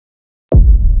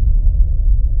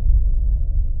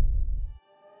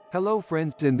Hello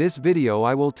friends, in this video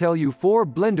I will tell you 4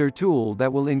 Blender tool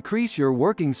that will increase your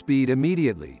working speed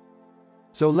immediately.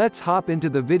 So let's hop into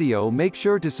the video. Make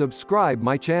sure to subscribe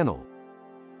my channel.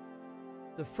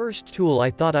 The first tool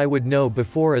I thought I would know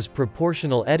before is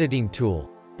proportional editing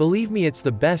tool. Believe me, it's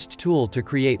the best tool to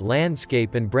create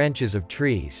landscape and branches of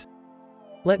trees.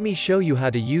 Let me show you how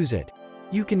to use it.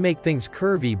 You can make things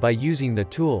curvy by using the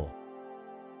tool.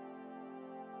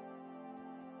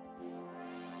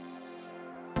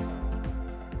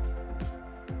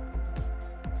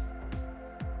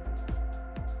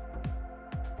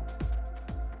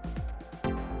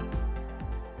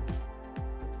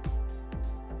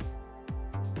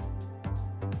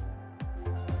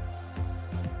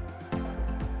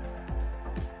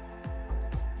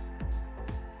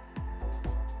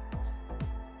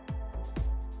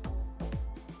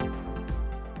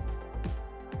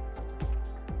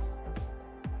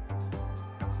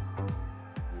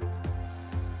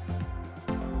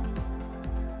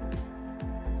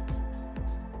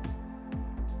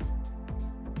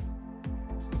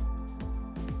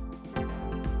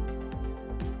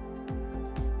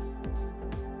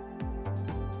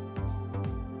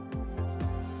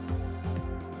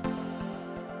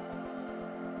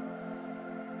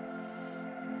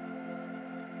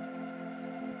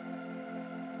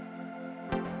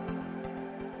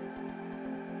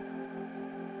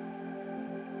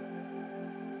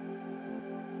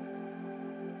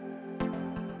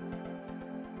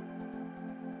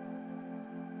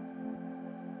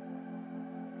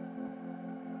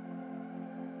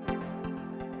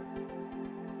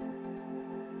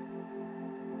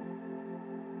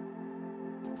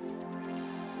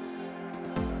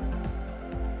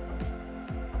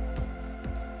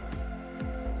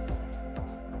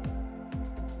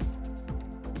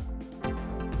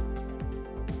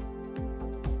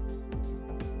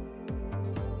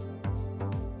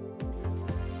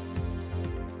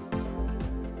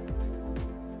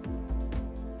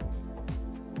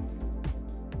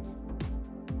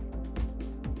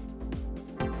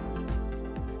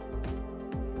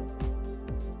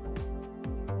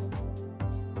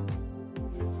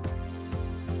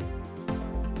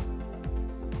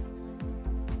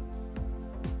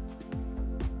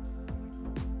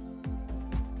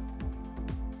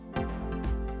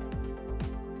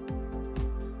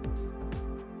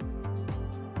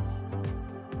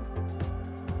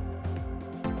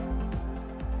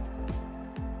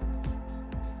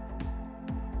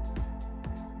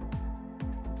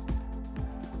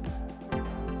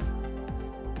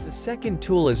 The second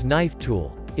tool is knife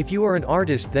tool. If you are an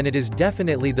artist, then it is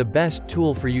definitely the best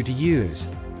tool for you to use.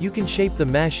 You can shape the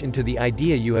mesh into the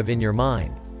idea you have in your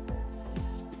mind.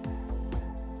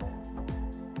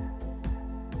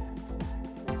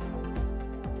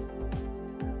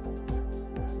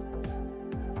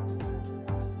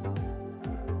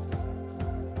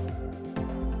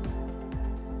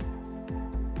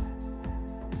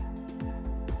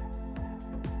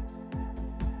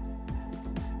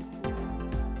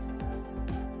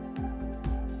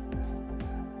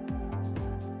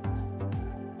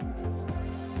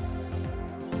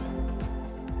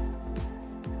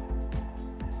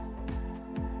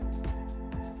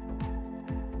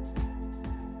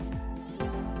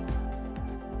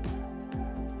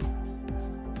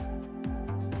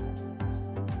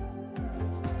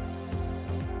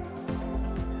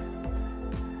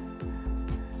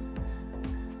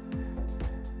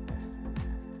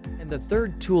 The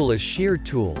third tool is shear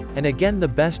tool, and again the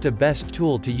best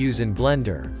tool to use in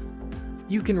Blender.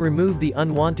 You can remove the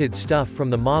unwanted stuff from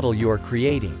the model you are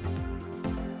creating.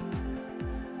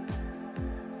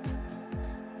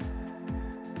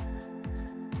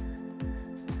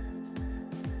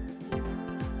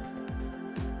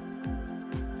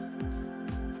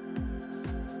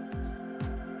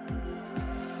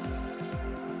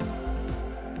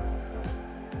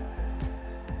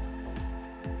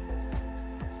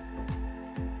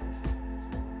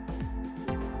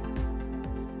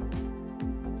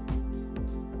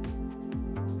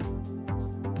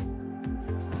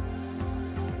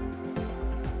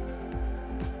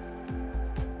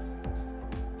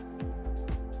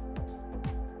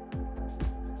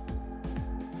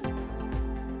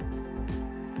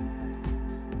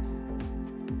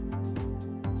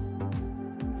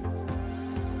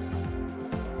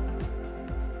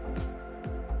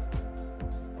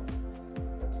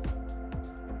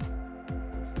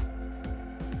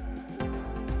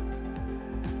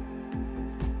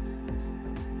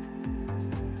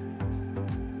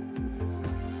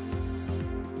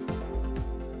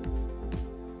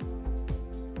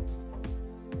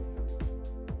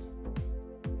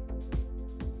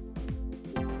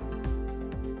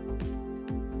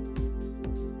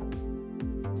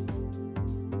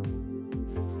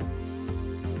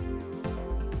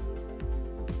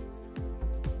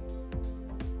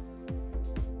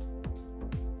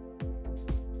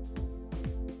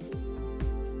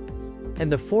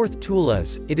 And the fourth tool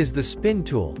it is the spin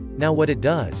tool. Now what it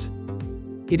does?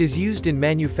 It is used in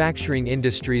manufacturing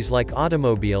industries like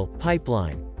automobile,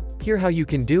 pipeline. Here how you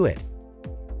can do it.